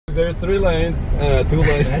There's 3 lanes, 2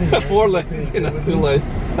 lanes, 4 lanes, 2 lanes.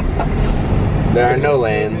 There are no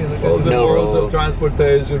lanes, no rules.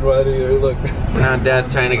 Transportation right here, look. Now Dad's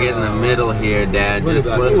trying to get in the middle here, Dad. Just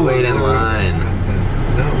let's wait in line.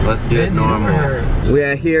 Let's do it normal. We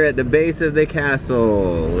are here at the base of the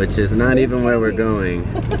castle, which is not even where we're going.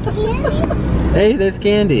 Hey, there's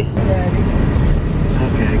Candy.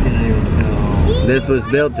 Okay, I cannot even tell. This was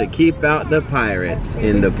built to keep out the pirates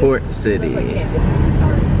in the port city.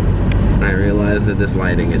 I realize that this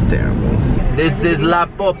lighting is terrible. This is La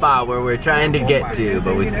Popa, where we're trying to get to,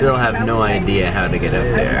 but we still have no idea how to get up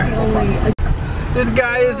there. This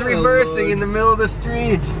guy is reversing in the middle of the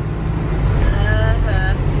street.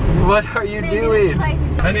 What are you doing?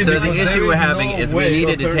 So the issue we're having is we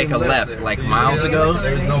needed to take a left like miles ago,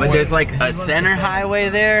 but there's like a center highway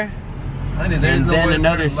there, and then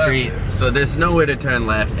another street, so there's nowhere to turn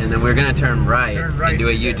left, and then we're gonna turn right and do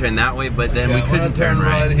a U-turn that way, but then we couldn't turn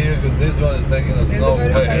right here because this one is taking us no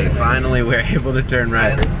way. Okay, finally we're able to turn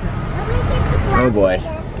right. Oh boy.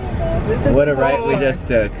 What a right we just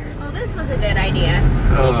took. Oh, this was a good idea.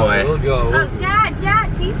 Oh boy. We'll go. Oh, Dad,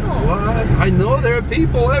 people. What? I know there are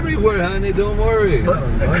people everywhere, honey, don't worry. It's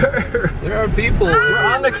on the curve. There are people. We're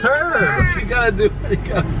on the curve. You gotta do what you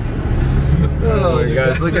gotta do. Oh my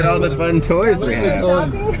gosh, look at all the fun toys we have.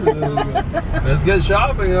 Let's get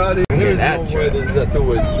shopping, honey. There's that no way this is a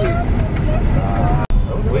 2-way street.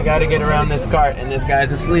 We gotta get around this cart, and this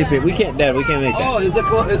guy's asleep here. We can't, Dad, we can't make that. Oh, it's a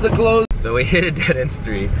close. So we hit a dead-end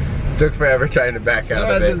street. Took forever trying to back out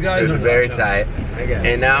of it. It was very tight.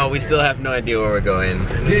 And now we still have no idea where we're going.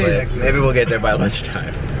 But maybe we'll get there by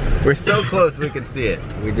lunchtime. We're so close we can see it.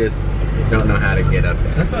 We just don't know how to get up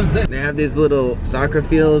there. That's what I'm saying. They have these little soccer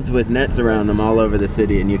fields with nets around them all over the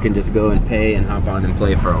city, and you can just go and pay and hop on and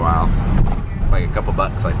play for a while. It's like a couple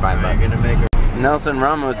bucks, like $5. Nelson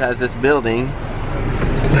Ramos has this building,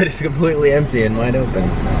 but it's completely empty and wide open.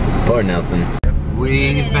 Poor Nelson.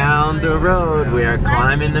 We found the road. We are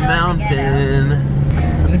climbing the mountain.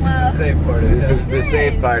 This is the safe part of town. This is the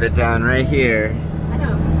safe part of town right here.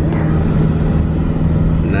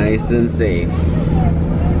 Nice and safe.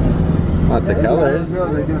 Lots of colors.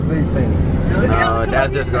 Oh,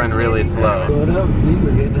 Dad's just going really slow.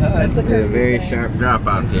 There's a very sharp drop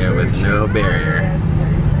off here with no barrier.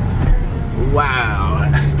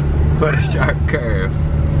 Wow. What a sharp curve.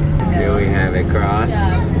 Here we have a cross.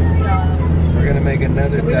 We're gonna make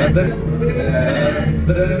another test.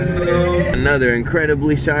 Another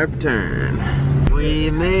incredibly sharp turn.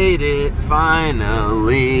 We made it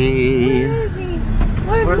finally.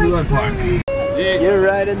 Where do I park? You're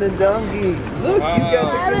riding the donkey. Look, you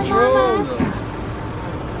got the controls.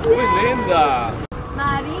 Linda.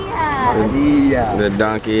 Maria. The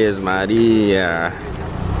donkey is Maria.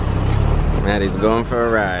 Maddie's going for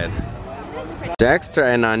a ride. Jack's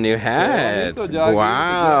trying on new hats.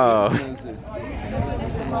 Wow.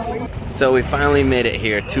 So we finally made it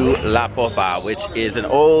here to La Popa, which is an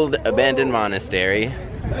old abandoned monastery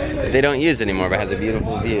that they don't use anymore, but has a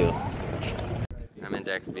beautiful view. I'm in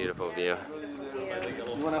Jack's beautiful view.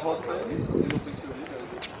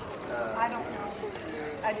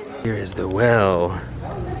 Here is the well.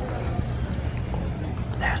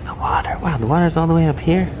 There's the water. Wow, the water's all the way up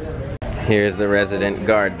here. Here's the resident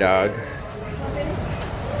guard dog.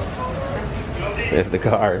 There's the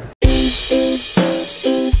guard.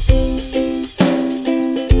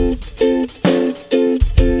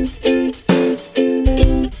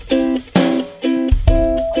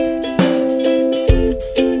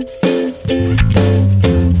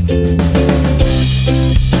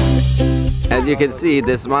 As you can see,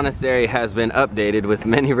 this monastery has been updated with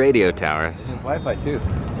many radio towers. Wi-Fi too.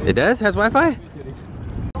 It does? Has Wi-Fi?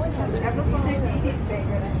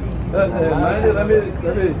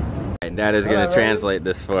 Dad is going to translate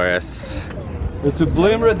this for us. The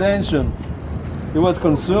sublime redemption. He was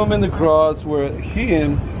consumed in the cross where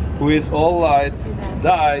him, who is all light,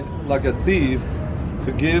 died like a thief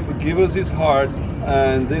to give us his heart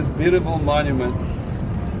and this beautiful monument.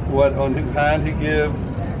 What on his hand he gave,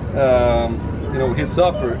 you know, he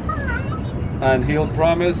suffered, and he'll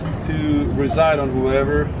promise to reside on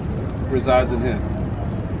whoever resides in him.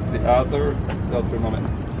 The author moment.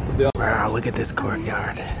 Wow, look at this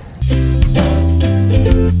courtyard.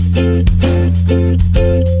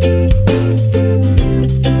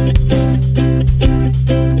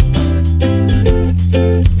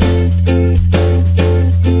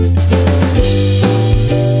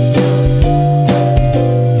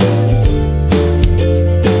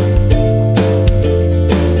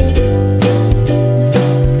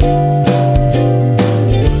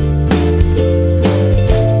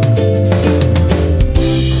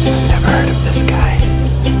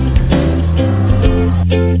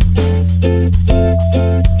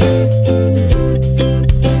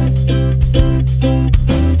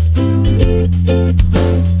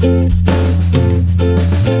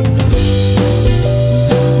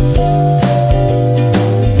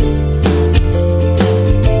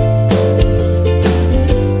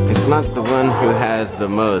 the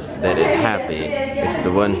most that is happy. It's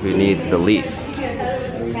the one who needs the least.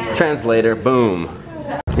 Translator, boom.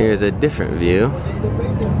 Here's a different view.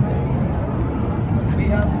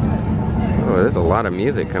 Oh, there's a lot of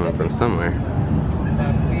music coming from somewhere.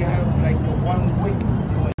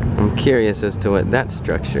 I'm curious as to what that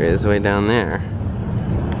structure is way down there.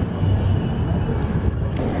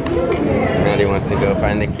 Maddie wants to go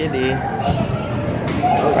find the kitty.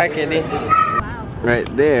 Hi, kitty. Right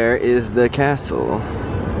there is the castle,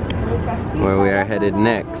 where we are headed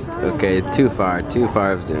next. Okay, too far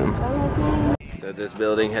of zoom. So this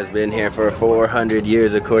building has been here for 400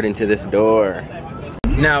 years according to this door.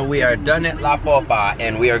 Now we are done at La Popa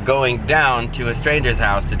and we are going down to a stranger's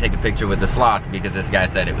house to take a picture with the sloth because this guy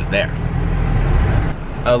said it was there.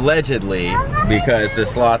 Allegedly, because the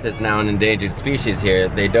sloth is now an endangered species here,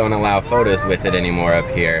 they don't allow photos with it anymore up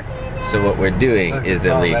here. So what we're doing is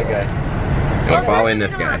illegal. And we're following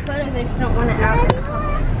this guy. They just don't want it out.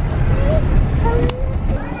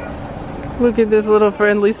 Look at this little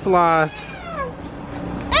friendly sloth.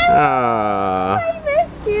 Aww. I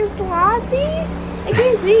missed you, Slothy. I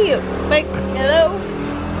can't see you. Like, hello?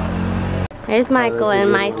 There's Michael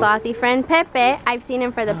and my slothy friend Pepe. I've seen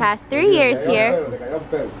him for the past 3 years here.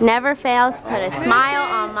 Never fails to put a smile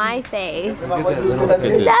on my face. Love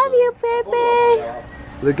you, Pepe.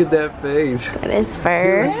 Look at that face. Look at his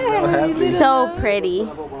fur. So pretty.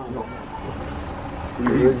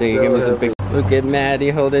 Look at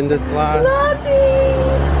Maddie holding the sloth. Slothy!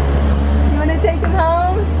 You want to take him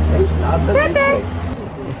home? Pepe!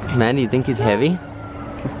 Maddie, you think he's heavy?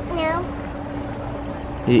 No.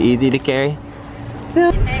 Is he easy to carry?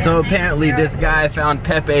 So apparently this guy found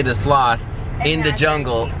Pepe the sloth in the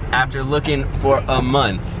jungle after looking for a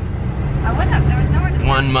month. I went up. There was nowhere to stand.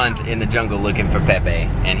 1 month in the jungle looking for Pepe,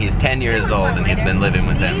 and he's 10 years old and he's been living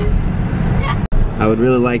with them. I would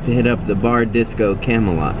really like to hit up the Bar Disco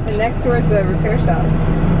Camelot. And next door is the repair shop.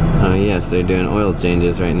 Oh yes, they're doing oil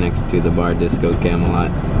changes right next to the Bar Disco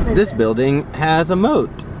Camelot. This building has a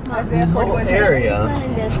moat. This whole area.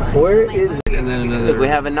 Where is it? And then another. We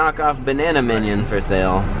have a knockoff banana minion for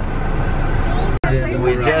sale.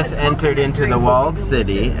 We just entered into the walled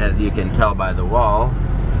city, as you can tell by the wall.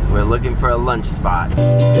 We're looking for a lunch spot.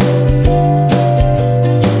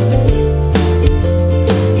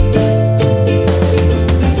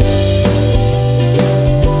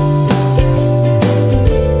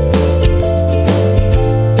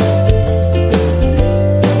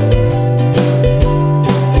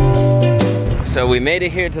 So we made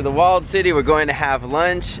it here to the walled city. We're going to have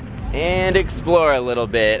lunch and explore a little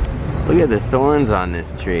bit. Look at the thorns on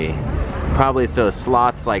this tree. Probably so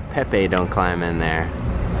sloths like Pepe don't climb in there.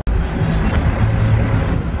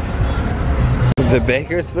 The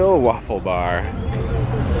Bakersfield Waffle Bar.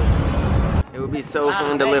 It would be so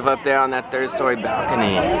fun to live up there on that 3rd-story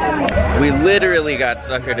balcony. We literally got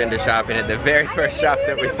suckered into shopping at the very first shop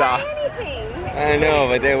that we saw. I know,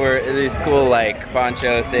 but they were these cool like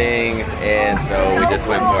poncho things, and so we just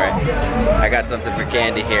went for it. I got something for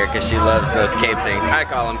Candy here because she loves those cape things. I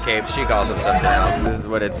call them capes, she calls them something else. This is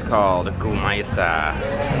what it's called, kumaisa.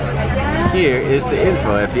 Here is the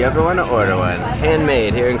info if you ever want to order one.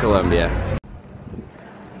 Handmade here in Colombia.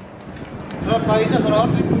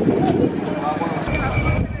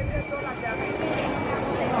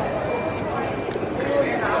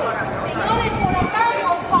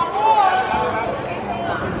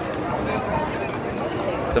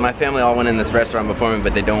 So my family all went in this restaurant before me,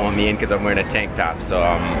 but they don't want me in because I'm wearing a tank top. So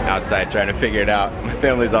I'm outside trying to figure it out. My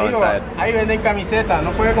family's all inside.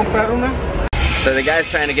 So the guy's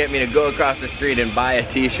trying to get me to go across the street and buy a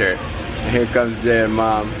t-shirt. And here comes Jay and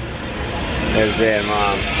Mom. There's Jay and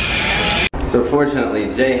Mom. So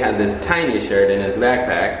fortunately, Jay had this tiny shirt in his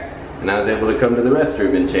backpack, and I was able to come to the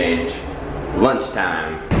restroom and change.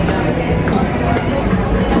 Lunchtime.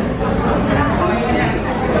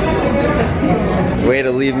 Way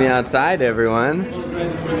to leave me outside, everyone.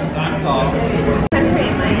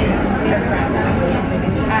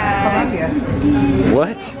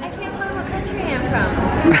 What? I can't find what country I'm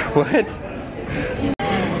from. What?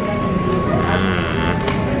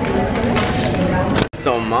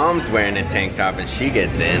 So Mom's wearing a tank top and she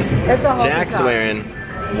gets in. Jack's wearing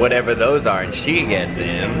whatever those are and she gets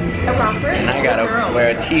in. And I gotta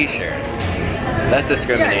wear a t-shirt. That's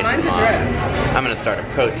discrimination, Mom. I'm gonna start a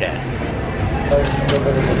protest.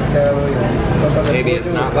 Maybe it's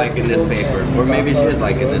not like in this paper, or maybe she is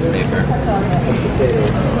like in this paper.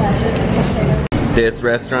 This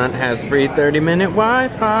restaurant has free 30-minute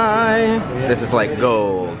Wi-Fi. This is like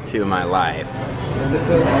gold to my life.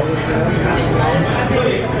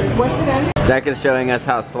 What's it in? Jack is showing us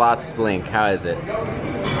how sloths blink. How is it?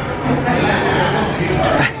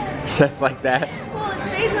 Just like that? Well, its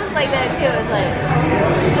face looks like that too. It's like,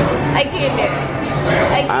 I can't do it.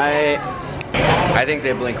 I think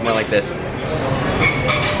they blink more like this.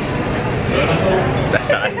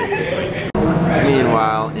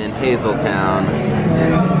 Meanwhile, in Hazeltown,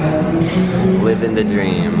 living the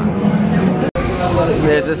dream.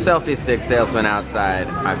 There's a selfie stick salesman outside.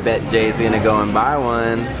 I bet Jay's gonna go and buy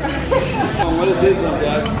one. What is this one,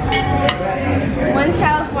 Dad? One's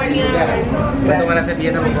California.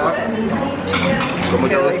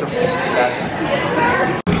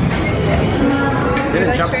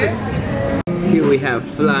 Here we have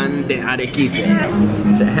flan de arequipe.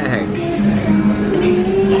 Jack.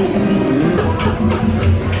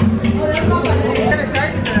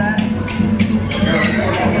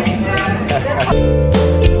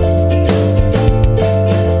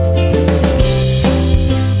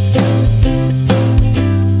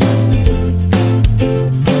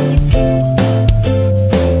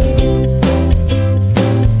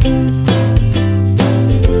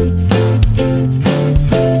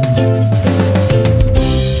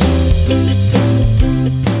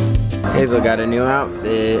 Hazel got a new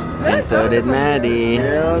outfit, and so did Maddie.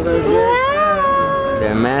 They're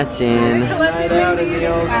matching. Night out in the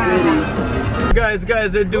old city.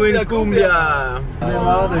 Guys, they're doing cumbia.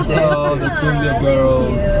 Oh, the cumbia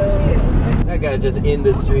girls. That guy's just in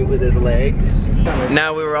the street with his legs.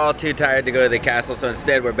 Now we were all too tired to go to the castle, so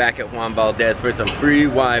instead we're back at Juan Valdez for some free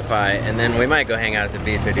Wi-Fi, and then we might go hang out at the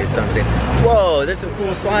beach or do something. Whoa, there's some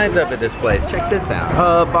cool slides up at this place. Check this out.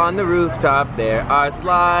 Up on the rooftop there are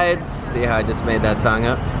slides. See how I just made that song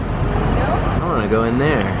up? I want to go in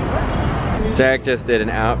there. Jack just did an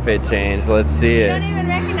outfit change. Let's see You it. don't even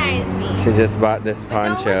recognize me. She just bought this But don't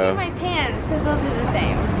look poncho. at my pants, because those are the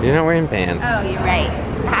same. You're not wearing pants. Oh, you're right.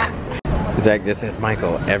 Jack just said,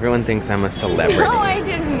 Michael, everyone thinks I'm a celebrity. No, I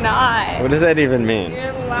did not. What does that even mean?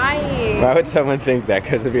 You're lying. Why would someone think that?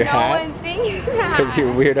 Because of your No hat? one thinks that. Because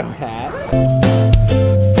your weirdo hat?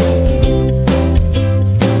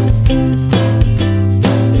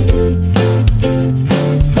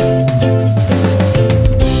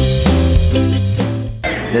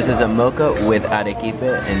 This is a mocha with arequipe,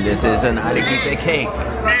 and this is an arequipe cake.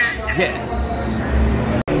 Yes.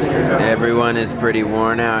 Everyone is pretty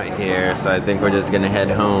worn out here, so I think we're just gonna head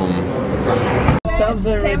home.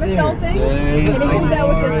 Camisole thing. And he comes out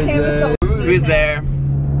with this camisole. Who's there?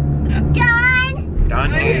 Done.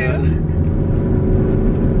 Don who?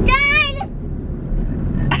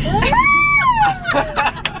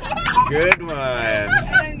 Good one. I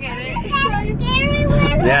don't get it. That scary one.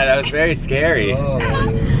 Yeah, that was very scary. Oh,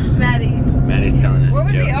 Maddie. Maddie's telling us What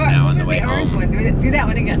was jokes the, now on the what way was the orange home. one? Do that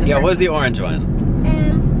one again. Yeah, what was the orange one?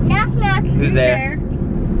 Knock knock. Who's there?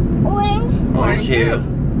 Orange. Orange who?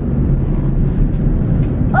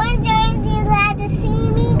 Orange, orange, you glad to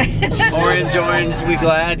see me? Orange, we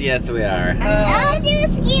glad? Yes, we are. I'll do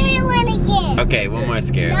a scary one again. Okay, one more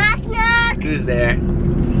scary. Knock knock. Who's there?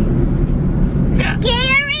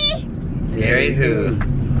 Scary. Scary who?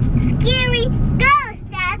 Scary ghost,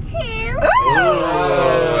 that's who.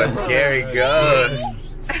 Oh, a scary ghost.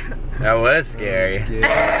 That was scary.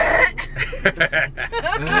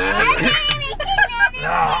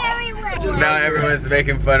 Now everyone's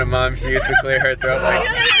making fun of Mom. She used to clear her throat like,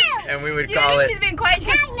 and we would call it. She's been quiet.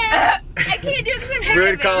 I can't do it because I'm We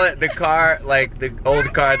would call it the car, like the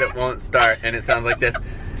old car that won't start, and it sounds like this.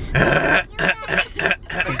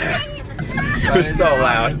 It was so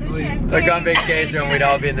loud. Like on vacation, we'd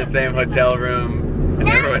all be in the same hotel room, and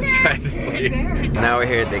everyone's trying to sleep. Now we're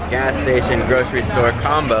here at the gas station grocery store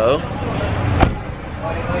combo.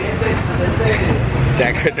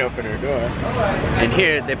 Jack couldn't open her door. And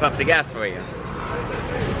here, they pump the gas for you.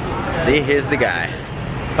 See, here's the guy,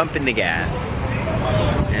 pumping the gas.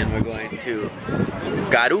 And we're going to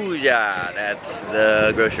Garuja, that's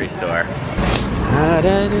the grocery store. Wow,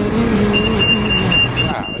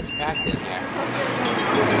 it's packed in here.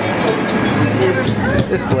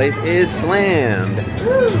 This place is slammed. Maybe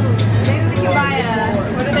we can buy a,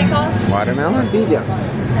 what are they called? Watermelon?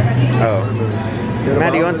 Oh.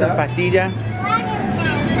 Maddie, you want some patilla?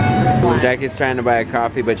 Jackie's trying to buy a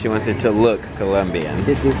coffee, but she wants it to look Colombian.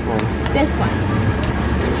 Get this one. This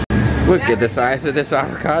one. Look at the size of this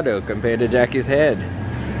avocado compared to Jackie's head.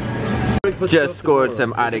 Just scored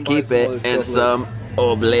some arequipe and some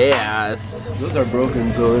obleas. those are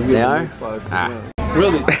broken, so it'll be They a are? big spot. Ah. Yeah.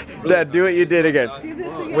 Really? Dad, do what you did again.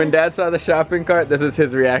 When Dad saw the shopping cart, this is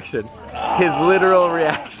his reaction. His literal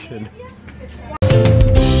reaction.